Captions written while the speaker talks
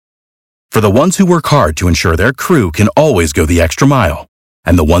For the ones who work hard to ensure their crew can always go the extra mile,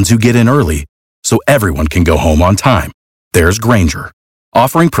 and the ones who get in early so everyone can go home on time, there's Grainger,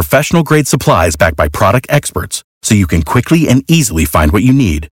 offering professional-grade supplies backed by product experts so you can quickly and easily find what you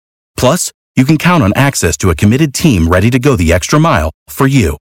need. Plus, you can count on access to a committed team ready to go the extra mile for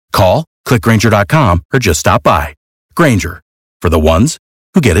you. Call, click Grainger.com, or just stop by. Grainger, for the ones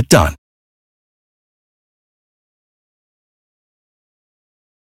who get it done.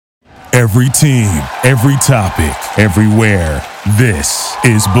 Every team, every topic, everywhere. This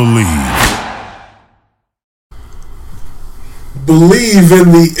is Believe. Believe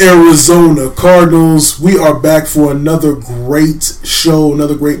in the Arizona Cardinals. We are back for another great show,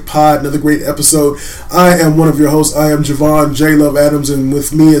 another great pod, another great episode. I am one of your hosts. I am Javon J. Love Adams, and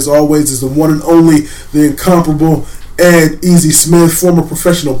with me, as always, is the one and only, the incomparable Ed Easy Smith, former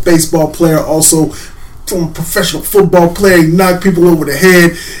professional baseball player, also from a professional football player. He knocked people over the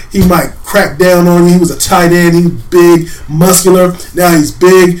head. He might crack down on you. He was a tight end. He was big, muscular. Now he's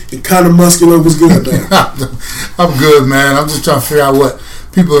big and kind of muscular. What's good, man? I'm good, man. I'm just trying to figure out what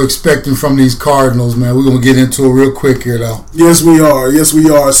people are expecting from these Cardinals, man. We're going to get into it real quick here, though. Yes, we are. Yes, we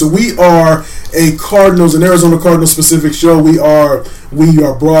are. So we are a Cardinals, an Arizona Cardinals specific show. We are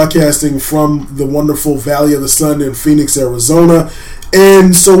broadcasting from the wonderful Valley of the Sun in Phoenix, Arizona.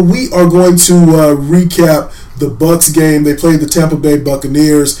 And so we are going to recap the Bucs game. They played the Tampa Bay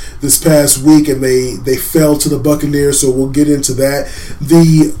Buccaneers this past week, and they fell to the Buccaneers, so we'll get into that.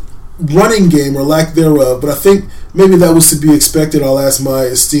 The running game, or lack thereof, but I think maybe that was to be expected. I'll ask my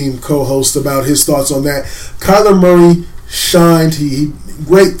esteemed co-host about his thoughts on that. Kyler Murray shined. He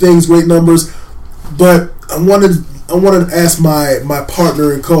great things, great numbers, but I wanted to ask my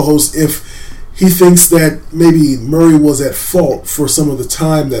partner and co-host if he thinks that maybe Murray was at fault for some of the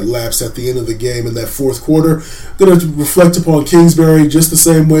time that lapsed at the end of the game in that fourth quarter. Going to reflect upon Kingsbury just the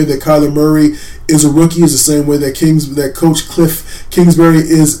same way that Kyler Murray is a rookie, is the same way that Coach Cliff Kingsbury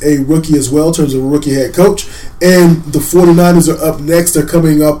is a rookie as well in terms of a rookie head coach. And the 49ers are up next. They're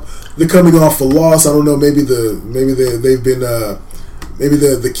coming off a loss. I don't know. Maybe they've been. Maybe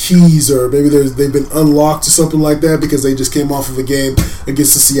the keys, or maybe they've been unlocked or something like that because they just came off of a game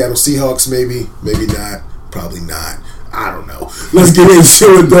against the Seattle Seahawks. Maybe not. Probably not. I don't know. Let's get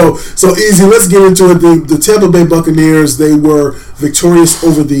into it, though. So, Easy, let's get into it. The Tampa Bay Buccaneers, they were victorious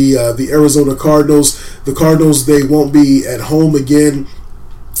over the Arizona Cardinals. The Cardinals, they won't be at home again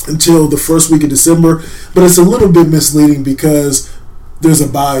until the first week of December. But it's a little bit misleading because there's a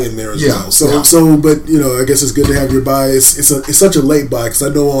bye in there as well. But I guess it's good to have your bye. It's such a late bye because I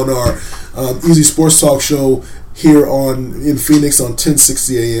know on our Easy Sports Talk show here in Phoenix on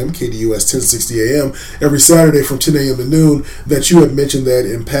 1060 AM, KDUS 1060 AM, every Saturday from 10 a.m. to noon, that you had mentioned that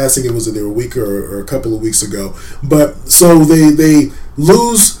in passing. It was either a week or a couple of weeks ago. But so they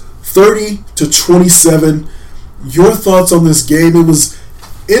lose 30-27. Your thoughts on this game? It was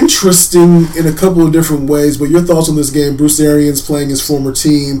interesting in a couple of different ways, but your thoughts on this game? Bruce Arians playing his former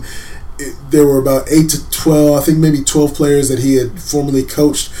team. There were about 8 to 12, I think maybe 12 players that he had formerly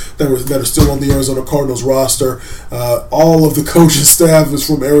coached that are still on the Arizona Cardinals roster. All of the coaching staff is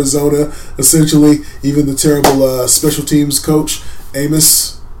from Arizona, essentially. Even the terrible special teams coach,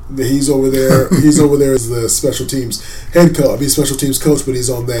 Amos. He's over there. He's over there as the special teams head coach. Special teams coach, but he's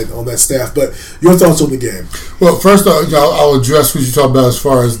on that staff. But your thoughts on the game? Well, first I'll address what you talked about as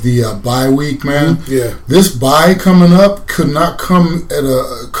far as the bye week, man. Mm-hmm. Yeah. This bye coming up could not come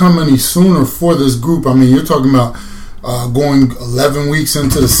any sooner for this group. I mean, you're talking about going 11 weeks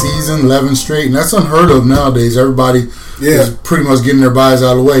into the season, 11 straight, and that's unheard of nowadays. Everybody is pretty much getting their byes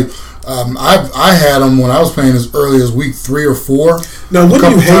out of the way. I had them when I was playing as early as week 3 or 4. Now,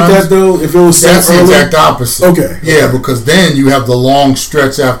 wouldn't you hate that, though, if it was That's the exact opposite. Okay. Yeah, because then you have the long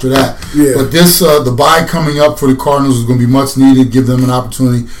stretch after that. Yeah. But this, the bye coming up for the Cardinals is going to be much needed, give them an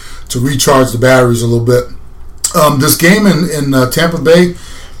opportunity to recharge the batteries a little bit. This game in Tampa Bay,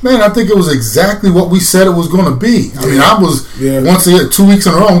 man, I think it was exactly what we said it was going to be. I mean, I was, once again, 2 weeks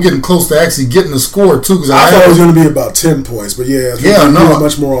in a row, I'm getting close to actually getting the score, too. Cause I thought it was going to be about 10 points, but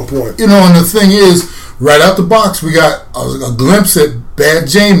much more on point. And the thing is, right out the box, we got a glimpse at Bad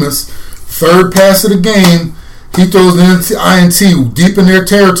Jameis, third pass of the game. He throws the INT deep in their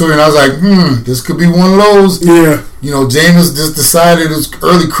territory, and I was like, this could be one of those. Yeah. Jameis just decided it's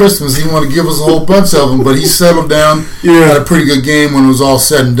early Christmas. He wanted to give us a whole bunch of them, but he settled down. Had a pretty good game when it was all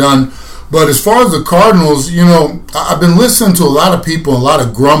said and done. But as far as the Cardinals, I've been listening to a lot of people, a lot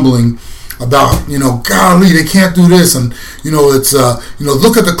of grumbling about, golly, they can't do this, and it's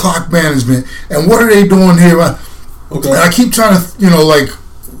look at the clock management, and what are they doing here? Okay. And I keep trying to,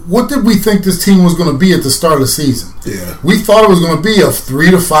 what did we think this team was going to be at the start of the season? Yeah. We thought it was going to be a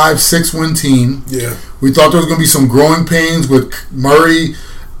 3 to 5, 6-win team. Yeah. We thought there was going to be some growing pains with Murray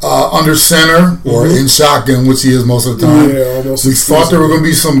under center or in shotgun, which he is most of the time. Yeah, almost. We thought there were going to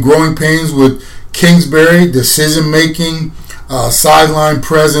be some growing pains with Kingsbury, decision-making, sideline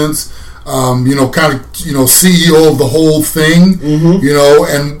presence, CEO of the whole thing,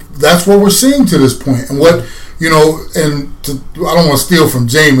 and that's what we're seeing to this point. And what, I don't want to steal from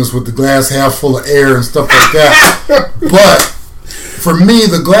Jameis with the glass half full of air and stuff like that, but for me,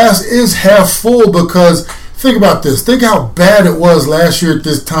 the glass is half full because think about this. Think how bad it was last year at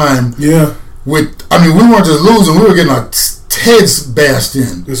this time. Yeah. We weren't just losing, we were getting our heads bashed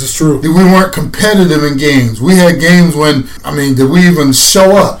in. This is true. We weren't competitive in games. We had games when, did we even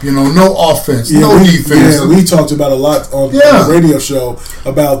show up? No offense, no defense. Yeah, we talked about a lot on the radio show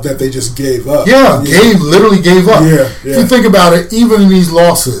about that they just gave up. Literally gave up. Yeah. If you think about it, even in these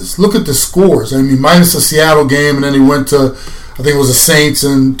losses, look at the scores. minus the Seattle game, and then he went to, I think it was the Saints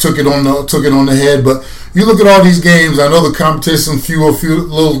and took it on the head. But you look at all these games. I know the competition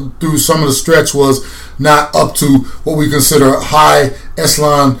through some of the stretch was not up to what we consider high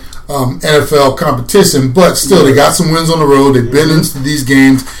echelon NFL competition, but still they got some wins on the road. They've been into these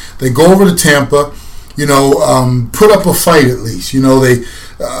games. They go over to Tampa, put up a fight at least. They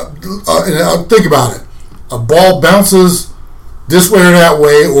think about it. A ball bounces this way or that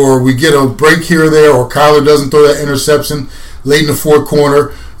way, or we get a break here or there, or Kyler doesn't throw that interception late in the fourth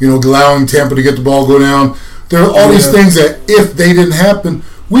quarter, allowing Tampa to get the ball, go down. There are all these things that if they didn't happen,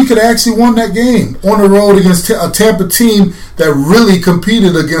 we could actually won that game on the road against a Tampa team that really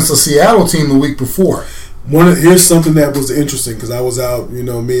competed against a Seattle team the week before. Here's something that was interesting because I was out,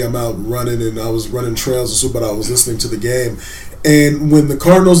 I'm out running and I was running trails and so, but I was listening to the game. And when the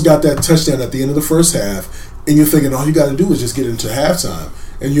Cardinals got that touchdown at the end of the first half, and you're thinking all you got to do is just get into halftime,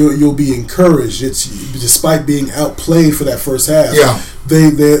 and you'll be encouraged. It's despite being outplayed for that first half. Yeah,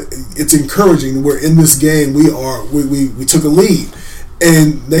 it's encouraging. We're in this game. We took a lead.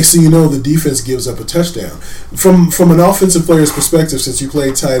 And next thing you know, the defense gives up a touchdown. From an offensive player's perspective, since you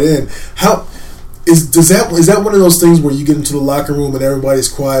played tight end, is that one of those things where you get into the locker room and everybody's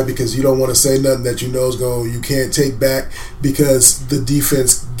quiet because you don't want to say nothing that you can't take back because the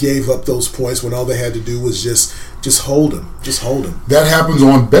defense gave up those points when all they had to do was just hold them. Just hold them. That happens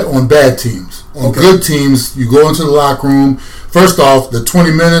on bad teams. On good teams, you go into the locker room. First off, the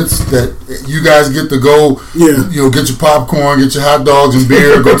 20 minutes that you guys get to go, get your popcorn, get your hot dogs and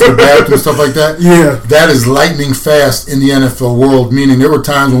beer, go to the bathroom, stuff like that. Yeah, that is lightning fast in the NFL world. Meaning there were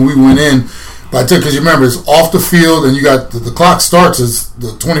times when we went in, because you remember it's off the field and you got the clock starts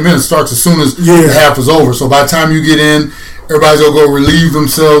the 20 minutes starts as soon as the half is over. So by the time you get in, everybody's gonna go relieve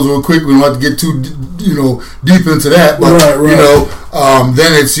themselves real quick. We don't have to get too deep into that, but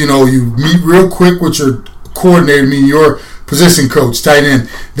then it's you meet real quick with your coordinator, meaning your position coach, tight end.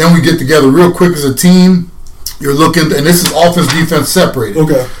 Then we get together real quick as a team. You're looking, and this is offense, defense separated.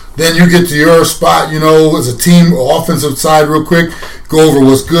 Okay. Then you get to your spot, as a team, offensive side real quick, go over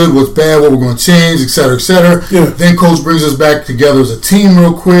what's good, what's bad, what we're going to change, et cetera, et cetera. Yeah. Then coach brings us back together as a team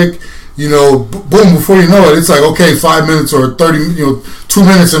real quick. Boom, before you know it, it's like, okay, 5 minutes or 30, 2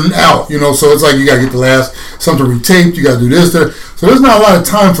 minutes and out, so it's like you got to get the last, something retaped, you got to do this, there. So there's not a lot of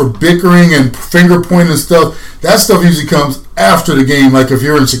time for bickering and finger pointing and stuff. That stuff usually comes after the game, like if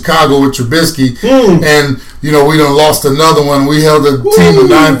you're in Chicago with Trubisky and, we done lost another one. We held a team to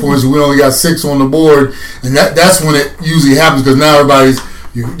 9 points and we only got 6 on the board. And that's when it usually happens because now everybody's,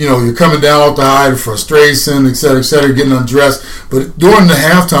 you're coming down off the high, frustration, et cetera, getting undressed. But during the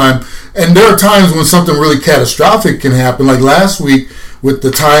halftime, and there are times when something really catastrophic can happen, like last week with the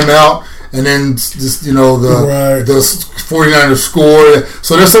timeout, and then just, the 49ers score.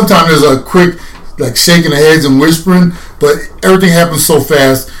 So there's a quick, like, shaking the heads and whispering, but everything happens so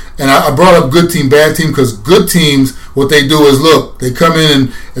fast. And I brought up good team, bad team, because good teams, what they do is, look, they come in and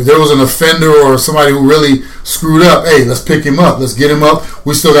if there was an offender or somebody who really screwed up, hey, let's pick him up. Let's get him up.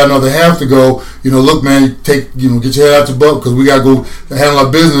 We still got another half to go. Look, man, get your head out the butt because we got to go handle our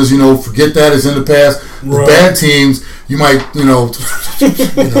business. Forget that. It's in the past. The bad teams, you might, and the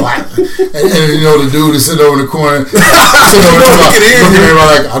dude is sitting over in the corner, looking at everybody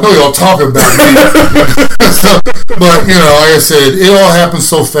like, I know y'all talking about me. But, like I said, it all happens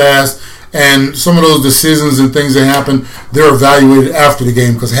so fast. And some of those decisions and things that happen, they're evaluated after the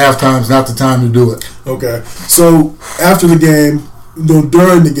game because halftime is not the time to do it. Okay. So after the game,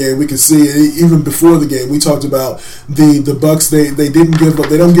 during the game, we can see it. Even before the game, we talked about the Bucks. They didn't give up.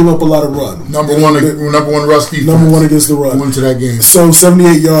 They don't give up a lot of run. Number one rush defense. Number one against the run. Went to that game. So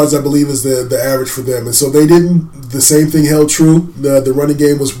 78 yards, I believe, is the average for them. And so they didn't. The same thing held true. The running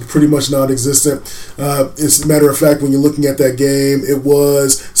game was pretty much non-existent. As a matter of fact, when you're looking at that game, it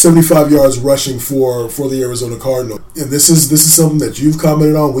was 75 yards rushing for the Arizona Cardinals. And this is something that you've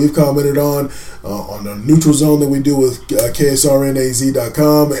commented on. We've commented on the neutral zone that we do with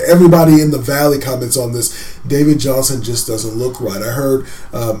KSRNAZ.com. Everybody in the Valley comments on this. David Johnson just doesn't look right. I heard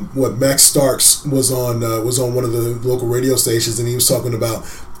what Max Starks was on one of the local radio stations, and he was talking about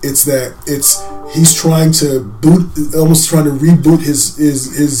he's trying to reboot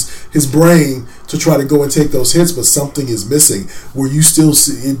his brain to try to go and take those hits, but something is missing. Were you still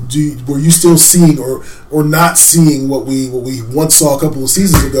seeing or not seeing what we once saw a couple of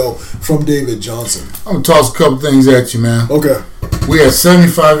seasons ago from David Johnson? I'm gonna toss a couple things at you, man. Okay. We had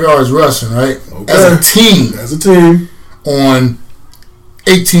 75 yards rushing, right? Okay. As a team on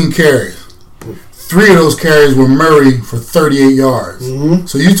 18 carries. 3 of those carries were Murray for 38 yards. Mm-hmm.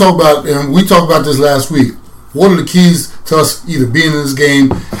 So you talk about, and we talked about this last week. What are the keys to us either being in this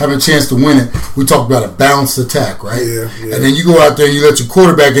game, having a chance to win it? We talked about a balanced attack, right? Yeah. And then you go out there and you let your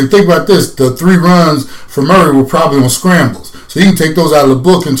quarterback, and think about this, the 3 runs for Murray were probably on scrambles. So you can take those out of the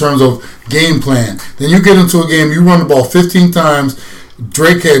book in terms of game plan. Then you get into a game, you run the ball 15 times.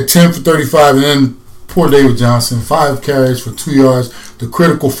 Drake had 10 for 35, and then poor David Johnson, 5 carries for 2 yards, the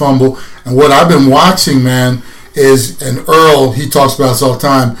critical fumble. And what I've been watching, man, is, and Earl, he talks about this all the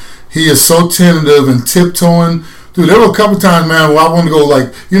time, he is so tentative and tiptoeing. Dude, there were a couple times, man, where I wanted to go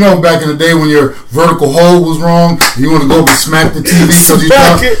back in the day when your vertical hold was wrong, you want to go up and smack the TV because you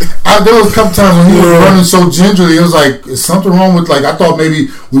thought. There was a couple times when he was running so gingerly, it was like, is something wrong with, I thought maybe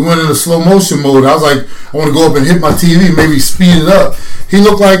we went into slow motion mode. I was like, I want to go up and hit my TV, maybe speed it up. He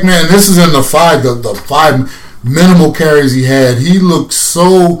looked like, man, this is in the 5 minimal carries he had. He looked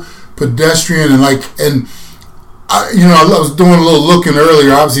so pedestrian and I was doing a little looking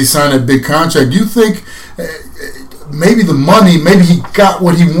earlier. Obviously, he signed that big contract. Do you think maybe the money, maybe he got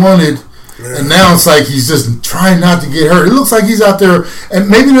what he wanted, and now it's like he's just trying not to get hurt? It looks like he's out there, and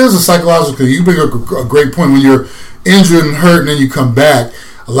maybe there's a psychological. You bring up a great point. When you're injured and hurt, and then you come back,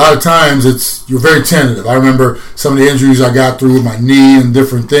 a lot of times you're very tentative. I remember some of the injuries I got through with my knee and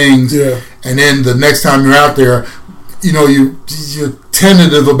different things. Yeah. And then the next time you're out there, you're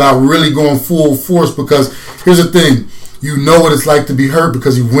tentative about really going full force, because here's the thing. You know what it's like to be hurt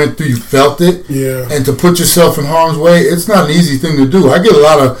because you felt it. Yeah. And to put yourself in harm's way, it's not an easy thing to do. I give a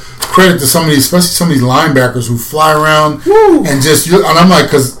lot of credit to especially some of these linebackers who fly around and and I'm like,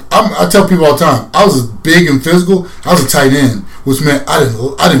 because I tell people all the time, I was big and physical. I was a tight end, which meant I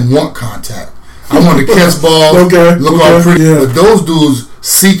didn't want contact. I wanted to catch balls, look all pretty. Yeah. But those dudes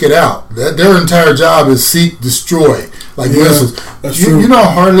seek it out. Their entire job is seek, destroy. Like missiles. That's true. You know how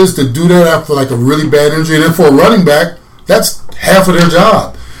hard it is to do that after a really bad injury, and then for a running back, that's half of their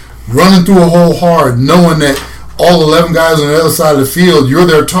job. Running through a hole hard, knowing that all 11 guys on the other side of the field, you're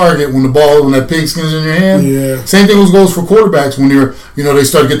their target when that pigskin's in your hand. Yeah. Same thing goes for quarterbacks when they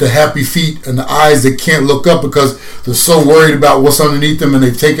start to get the happy feet and the eyes that can't look up because they're so worried about what's underneath them, and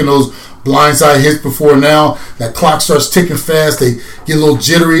they've taken those blindside hits before. Now that clock starts ticking fast, they get a little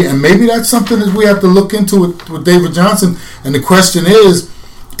jittery, and maybe that's something that we have to look into with David Johnson. And the question is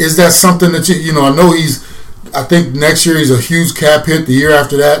that something that I know I think next year he's a huge cap hit. The year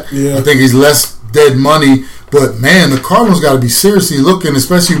after that, I think he's less dead money. But man, the Cardinals got to be seriously looking,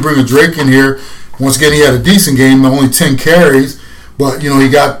 especially bringing Drake in here. Once again, he had a decent game, only 10 carries, but he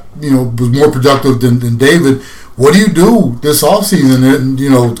got was more productive than David. What do you do this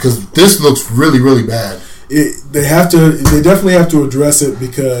offseason? Because this looks really, really bad. They definitely have to address it,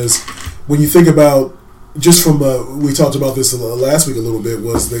 because when you think about, just from we talked about this last week a little bit,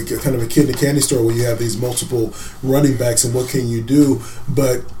 was the kind of a kid in a candy store where you have these multiple running backs and what can you do?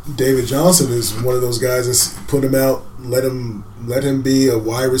 But David Johnson is one of those guys that's put him out, let him be a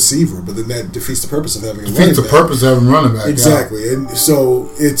wide receiver, but then that defeats the purpose of having a running back. Defeats the purpose of having a running back. Exactly, and so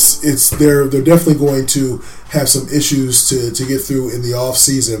they're definitely going to have some issues to get through in the off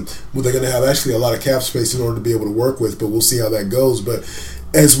season. Well, they're going to have actually a lot of cap space in order to be able to work with, but we'll see how that goes. But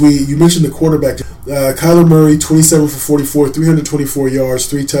you mentioned the quarterback, Kyler Murray, 27 for 44, 324 yards,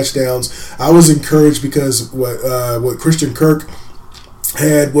 3 touchdowns. I was encouraged because what Christian Kirk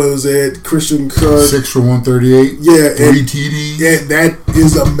had, Christian Kirk 6 for 138, 3 TDs. Yeah, that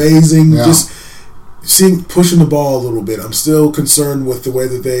is amazing. Yeah. Just pushing the ball a little bit. I'm still concerned with the way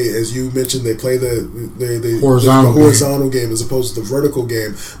that they, as you mentioned, they play the horizontal game as opposed to the vertical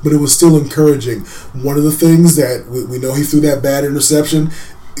game. But it was still encouraging. One of the things that we know, he threw that bad interception.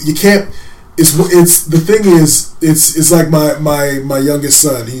 You can't. It's the thing is, it's like my youngest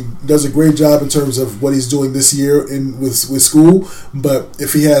son. He does a great job in terms of what he's doing this year with school. But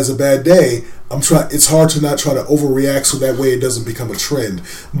if he has a bad day, it's hard to not try to overreact so that way it doesn't become a trend.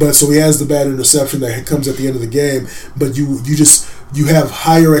 But so he has the bad interception that comes at the end of the game. But you have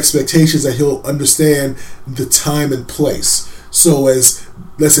higher expectations that he'll understand the time and place. So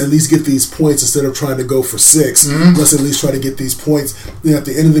let's at least get these points instead of trying to go for 6. Mm-hmm. Let's at least try to get these points. Then at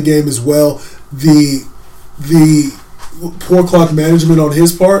the end of the game as well, the poor clock management on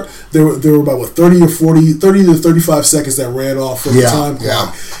his part, there were about 30 to 35 seconds that ran off from the time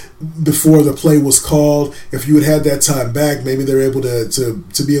clock before the play was called. If you had that time back, maybe they're able to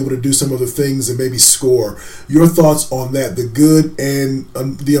be able to do some other things and maybe score. Your thoughts on that, the good and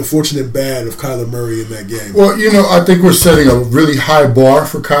the unfortunate bad of Kyler Murray in that game? Well, I think we're setting a really high bar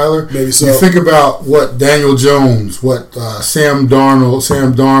for Kyler. Maybe so. You think about what Daniel Jones, what Sam Darnold,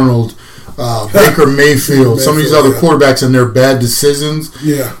 Baker Mayfield, some of these other quarterbacks and their bad decisions.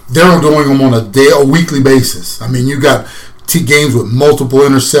 Yeah, they're doing them on a weekly basis. I mean, you got games with multiple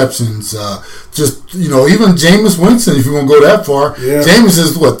interceptions. Even Jameis Winston, if you want to go that far. Yeah. Jameis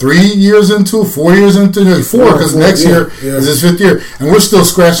is 4 years into? 4 because next year is his 5th year. And we're still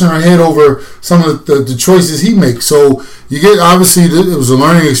scratching our head over some of the choices he makes. So you get, obviously, it was a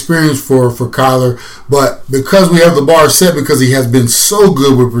learning experience for Kyler. But because we have the bar set, because he has been so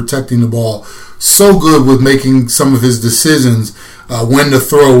good with protecting the ball, so good with making some of his decisions, when to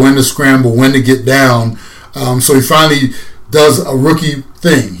throw, when to scramble, when to get down. So he finally does a rookie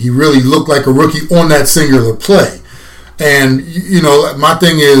thing. He really looked like a rookie on that singular play. And, my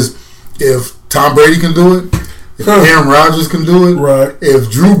thing is, if Tom Brady can do it, if Aaron Rodgers can do it, right. If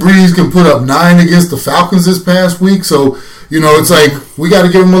Drew Brees can put up 9 against the Falcons this past week, so, it's like we got to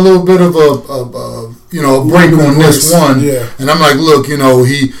give him a little bit of a break on this one. Yeah. And I'm like, look,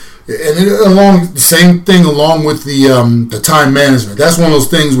 along the same thing along with the time management. That's one of those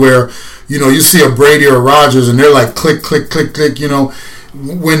things where, you see a Brady or a Rodgers and they're like click, click, click, click.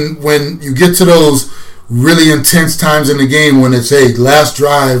 When you get to those really intense times in the game when it's last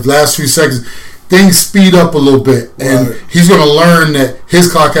drive, last few seconds, things speed up a little bit, and he's going to learn that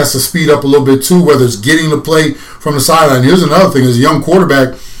his clock has to speed up a little bit too, whether it's getting the play from the sideline. Here's another thing: as a young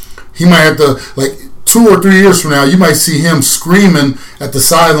quarterback, he might have to 2 or 3 years from now, you might see him screaming at the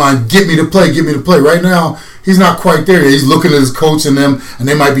sideline, get me to play, get me to play. Right now, he's not quite there. He's looking at his coach and them, and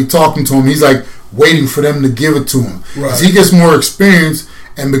they might be talking to him. He's like waiting for them to give it to him. Right. As he gets more experience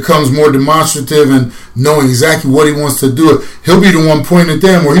and becomes more demonstrative and knowing exactly what he wants to do, he'll be the one pointing at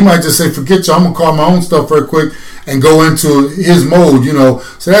them, where he might just say, forget you, I'm going to call my own stuff very quick and go into his mode,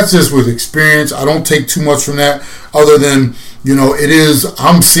 So that's just with experience. I don't take too much from that other than,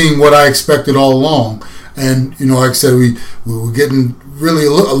 I'm seeing what I expected all along. And, like I said, we were getting really a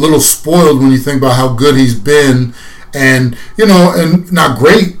little spoiled when you think about how good he's been. And, and not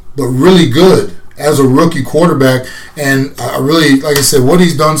great, but really good as a rookie quarterback. And I really, like I said, what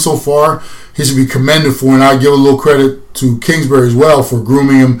he's done so far, he should be commended for. And I give a little credit to Kingsbury as well for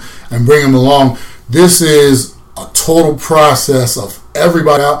grooming him and bringing him along. This is a total process of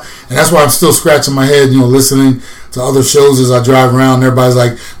everybody out. And that's why I'm still scratching my head, listening to other shows as I drive around. Everybody's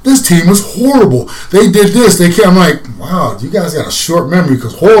like, this team was horrible. They did this. They can't. I'm like, wow, you guys got a short memory,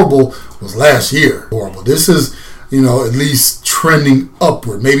 because horrible was last year. Horrible. This is, at least trending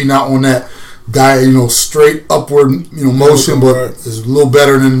upward. Maybe not on that straight upward, motion, but it's a little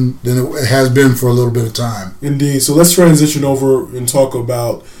better than it has been for a little bit of time. Indeed. So let's transition over and talk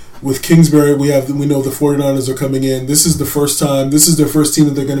about, with Kingsbury, we know the 49ers are coming in. This is their first team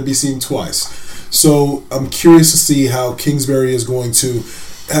that they're going to be seeing twice. So I'm curious to see how Kingsbury is going to,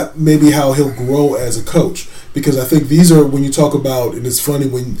 maybe how he'll grow as a coach. Because I think these are, when you talk about, and it's funny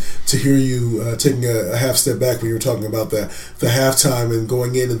to hear you taking a half step back when you were talking about the halftime and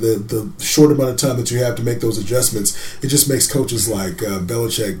going in and the short amount of time that you have to make those adjustments. It just makes coaches like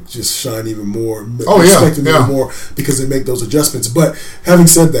Belichick just shine even more, even more, because they make those adjustments. But having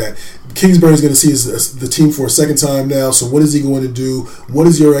said that, Kingsbury is going to see the team for a second time now. So what is he going to do? What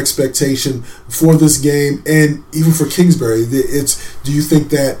is your expectation for this game? And even for Kingsbury, do you think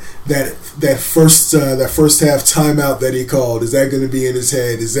that first half timeout that he called, is that going to be in his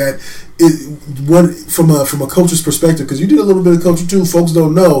head? Is what from a coach's perspective, because you did a little bit of coaching too. Folks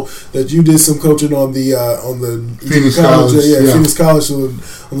don't know that you did some coaching on the Phoenix College, Phoenix College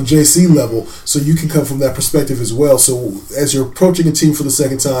on the JC level. So you can come from that perspective as well. So as you're approaching a team for the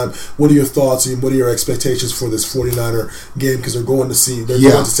second time, what are your thoughts and what are your expectations for this 49er game? Because they're going to San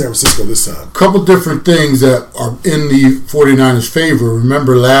Francisco this time. A couple different things that are in the 49ers' favor.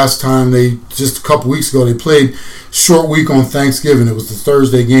 Remember last time just a couple weeks ago, they played short week on Thanksgiving. It was the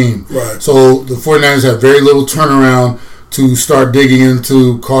Thursday game. Right. So the 49ers had very little turnaround to start digging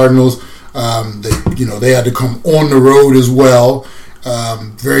into Cardinals. They had to come on the road as well.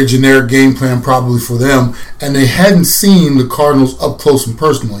 Very generic game plan probably for them. And they hadn't seen the Cardinals up close and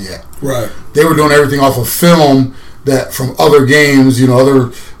personal yet. Right. They were doing everything off of film that from other games,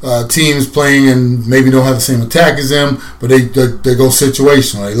 other teams playing and maybe don't have the same attack as them, but they go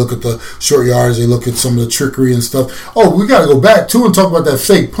situational. They look at the short yards, they look at some of the trickery and stuff. Oh, we got to go back too and talk about that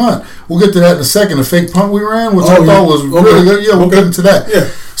fake punt. We'll get to that in a second. The fake punt we ran, which I thought was really good. Yeah, we'll get into that. Yeah.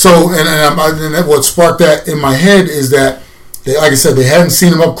 So, and what sparked that in my head is that, like I said, they hadn't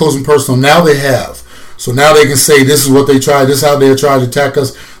seen them up close and personal. Now they have. So now they can say this is what they tried. This is how they tried to attack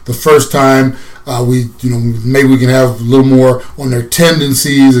us the first time. Maybe we can have a little more on their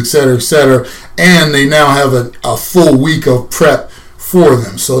tendencies, et cetera, and they now have a full week of prep for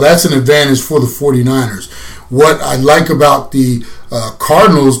them. So that's an advantage for the 49ers. What I like about the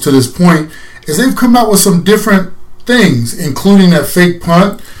Cardinals to this point is they've come out with some different things, including that fake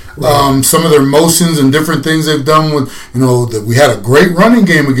punt. Right. Some of their motions and different things they've done with, that we had a great running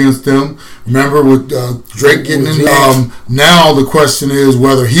game against them. Remember with Drake getting in. Now the question is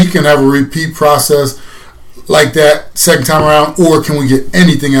whether he can have a repeat process like that second time around, or can we get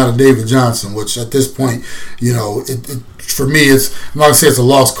anything out of David Johnson? Which at this point, for me, I'm not gonna say it's a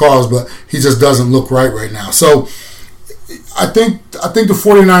lost cause, but he just doesn't look right now. So I think the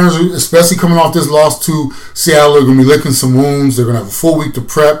 49ers, especially coming off this loss to Seattle, are going to be licking some wounds. They're going to have a full week to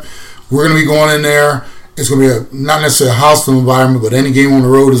prep. We're going to be going in there. It's going to be not necessarily a hostile environment, but any game on the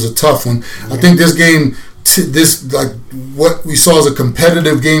road is a tough one. Mm-hmm. I think this game, like what we saw as a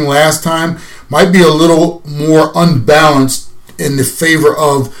competitive game last time, might be a little more unbalanced in the favor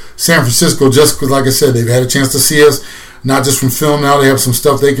of San Francisco, just because, like I said, they've had a chance to see us. Not just from film now, they have some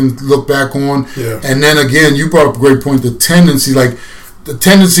stuff they can look back on. Yeah. And then again, you brought up a great point, the tendency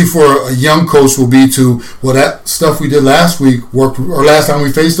for a young coach will be to, that stuff we did last week worked, or last time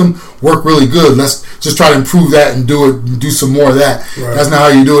we faced them, worked really good. Let's just try to improve that and do some more of that. Right. That's not how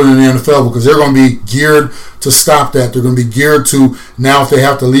you do it in the NFL, because they're going to be geared to stop that. They're going to be geared to, now if they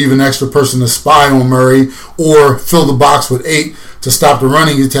have to leave an extra person to spy on Murray or fill the box with 8 to stop the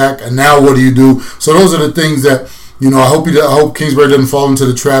running attack, and now what do you do? So those are the things that, I hope Kingsbury doesn't fall into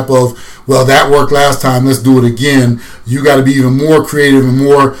the trap of, that worked last time, let's do it again. You got to be even more creative and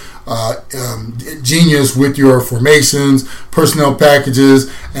more genius with your formations, personnel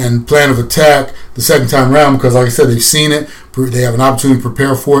packages, and plan of attack the second time around, because, like I said, they've seen it. They have an opportunity to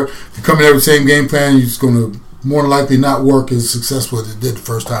prepare for it. If you come in there with the same game plan, you're just going to more than likely not work as successful as it did the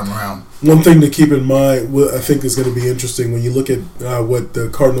first time around. One thing to keep in mind, I think is going to be interesting when you look at what the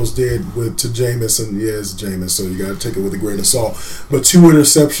Cardinals did to Jameis, and it's Jameis, so you got to take it with a grain of salt. But 2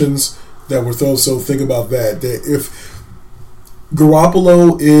 interceptions that were thrown, so think about that. That if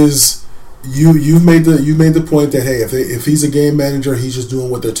Garoppolo is, you've made the point that hey, if he's a game manager, he's just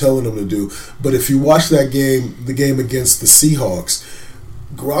doing what they're telling him to do. But if you watch the game against the Seahawks,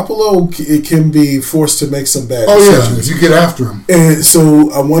 Garoppolo, it can be forced to make some bad decisions. If you get after him. And so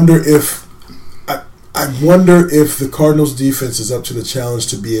I wonder if the Cardinals defense is up to the challenge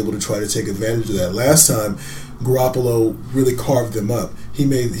to be able to try to take advantage of that. Last time, Garoppolo really carved them up.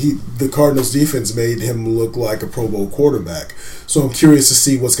 The Cardinals defense made him look like a Pro Bowl quarterback. So I'm curious to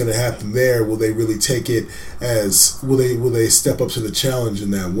see what's going to happen there. Will they really take it as will they step up to the challenge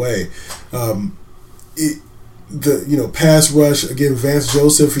in that way? The pass rush again. Vance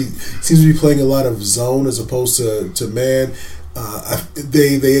Joseph, he seems to be playing a lot of zone as opposed to man.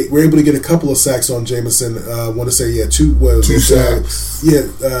 They were able to get a couple of sacks on Jameson. I want to say 2 sacks.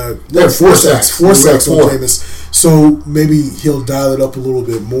 4 sacks. 4 sacks on Jameson. So maybe he'll dial it up a little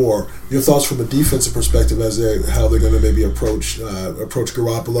bit more. Your thoughts from a defensive perspective as how they're going to maybe approach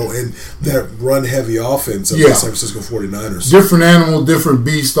Garoppolo and that run-heavy offense of the San Francisco 49ers. Different animal, different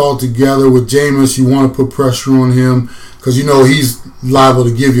beast altogether. With Jameis, you want to put pressure on him because he's liable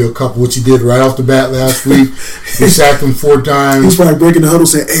to give you a couple, which he did right off the bat last week. He sacked him 4 times. He's probably breaking the huddle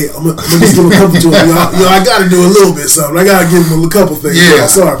saying, hey, I'm going to just give a couple to him. I got to do a little bit something. I got to give him a couple things. Yeah.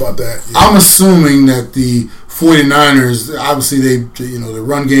 Sorry about that. Yeah. I'm assuming that the 49ers, obviously, the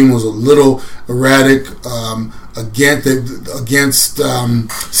run game was a little erratic. against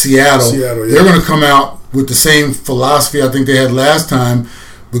Seattle. Yeah. They're going to come out with the same philosophy I think they had last time.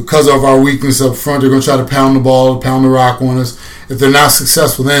 Because of our weakness up front, they're going to try to pound the ball, pound the rock on us. If they're not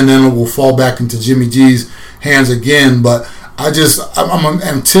successful, then it will fall back into Jimmy G's hands again. But I'm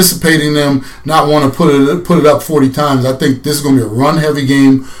anticipating them not want to put it up 40 times. I think this is going to be a run-heavy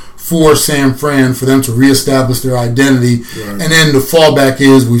game for San Fran for them to reestablish their identity. Right. And then the fallback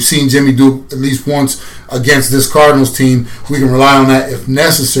is we've seen Jimmy do at least once against this Cardinals team. We can rely on that if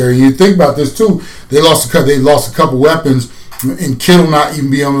necessary. You think about this too. They lost a couple weapons. And Kittle not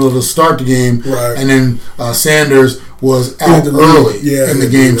even being able to start the game, right. And then Sanders was out early in the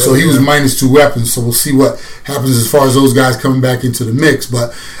game, so he was minus 2 weapons. So we'll see what happens as far as those guys coming back into the mix.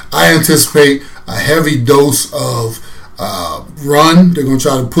 But I anticipate a heavy dose of run. They're going to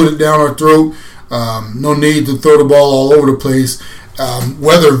try to put it down our throat. No need to throw the ball all over the place.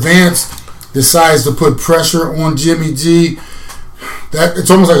 Whether Vance decides to put pressure on Jimmy G, that it's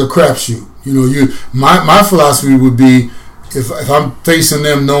almost like a crapshoot. My philosophy would be, if I'm facing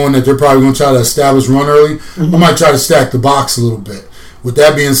them knowing that they're probably going to try to establish run early, I might try to stack the box a little bit. With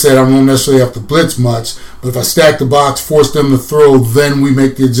that being said, I won't necessarily have to blitz much, but if I stack the box, force them to throw, then we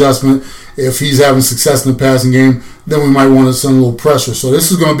make the adjustment. If he's having success in the passing game, then we might want to send a little pressure. So this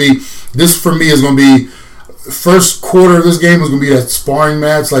for me is going to be, first quarter of this game is going to be that sparring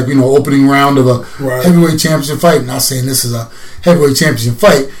match, like, opening round of a heavyweight championship fight. Not saying this is a heavyweight championship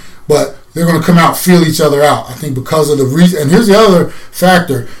fight, but they're going to come out, feel each other out. I think because of the reason. And here's the other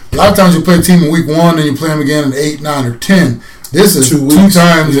factor. A lot of times you play a team in week 1 and you play them again in 8, 9, or 10. This is 2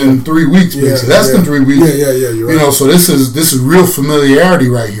 times in 3 weeks, basically. Less than 3 weeks. Yeah, you're right. So this is real familiarity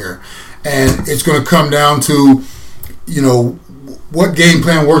right here. And it's going to come down to, what game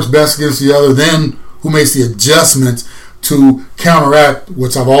plan works best against the other, then who makes the adjustments to counteract,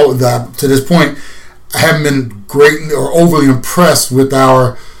 which to this point, I haven't been greatly or overly impressed with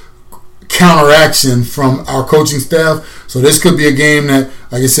our counteraction from our coaching staff. So this could be a game that,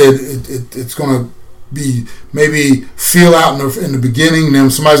 like I said, it's going to be maybe feel out in the beginning, then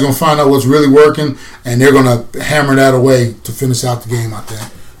somebody's going to find out what's really working, and they're going to hammer that away to finish out the game, I think.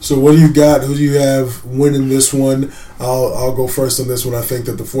 So what do you got? Who do you have winning this one? I'll go first on this one. I think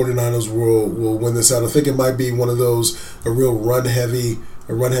that the 49ers will win this out. I think it might be one of those, a real run-heavy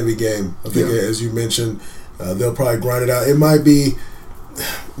game. I think, as you mentioned, they'll probably grind it out. It might be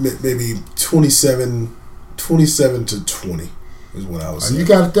maybe 27 to 20 is what I was saying. You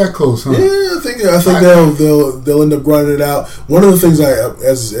got it that close, huh? Yeah, I think they'll end up grinding it out. One of the things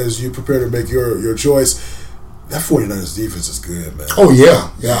as you prepare to make your choice, that 49ers defense is good, man. Oh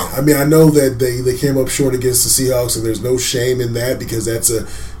yeah. I mean, I know that they came up short against the Seahawks, and there's no shame in that because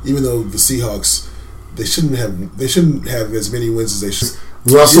even though the Seahawks they shouldn't have as many wins as they should.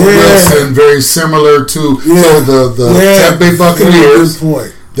 Russell Wilson, very similar to the Tampa Bay Buccaneers. Good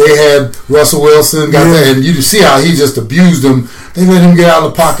point. They had Russell Wilson, that, and you see how he just abused them. They let him get out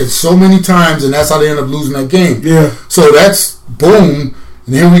of the pocket so many times, and that's how they end up losing that game. Yeah. So that's boom.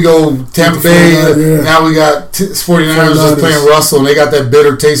 And here we go, Tampa Bay. Now we got 49ers just playing Russell, and they got that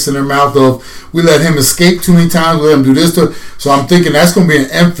bitter taste in their mouth of, we let him escape too many times, we let him do this. So I'm thinking that's going to be an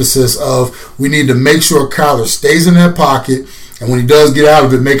emphasis of, we need to make sure Kyler stays in that pocket, and when he does get out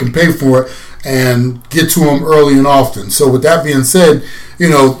of it, make him pay for it and get to him early and often. So with that being said,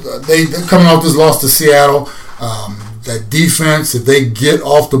 they're coming off this loss to Seattle. That defense, if they get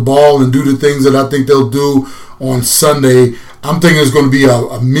off the ball and do the things that I think they'll do on Sunday, I'm thinking it's going to be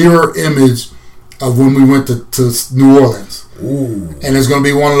a mirror image of when we went to New Orleans. Ooh. And it's going to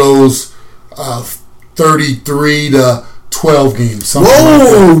be one of those 33-12 games.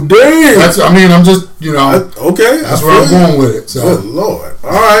 Whoa, like damn! I'm just, okay. That's where I'm going with it. So. Good Lord. All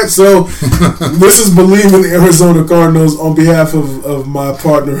right, so this is Believe in the Arizona Cardinals on behalf of my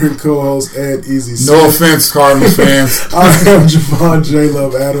partner and co-host, Ed Easy Smith. No offense, Cardinals fans. I am Javon J.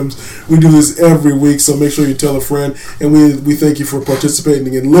 Love Adams. We do this every week, so make sure you tell a friend. And we thank you for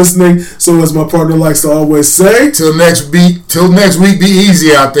participating and listening. So as my partner likes to always say, till next week, be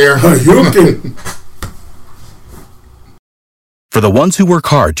easy out there. You can. For the ones who work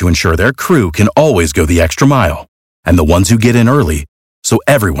hard to ensure their crew can always go the extra mile, and the ones who get in early so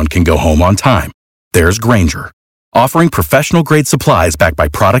everyone can go home on time, there's Grainger, offering professional-grade supplies backed by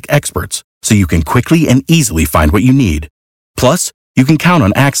product experts so you can quickly and easily find what you need. Plus, you can count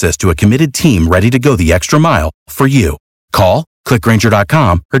on access to a committed team ready to go the extra mile for you. Call, click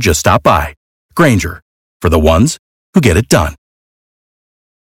Grainger.com, or just stop by. Grainger, for the ones who get it done.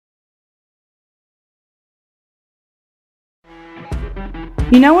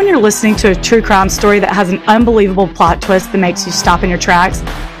 You know when you're listening to a true crime story that has an unbelievable plot twist that makes you stop in your tracks?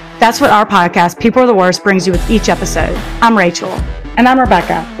 That's what our podcast, People Are the Worst, brings you with each episode. I'm Rachel. And I'm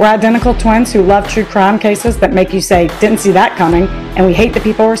Rebecca. We're identical twins who love true crime cases that make you say, didn't see that coming, and we hate the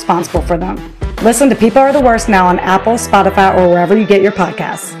people responsible for them. Listen to People Are the Worst now on Apple, Spotify, or wherever you get your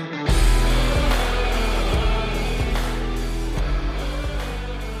podcasts.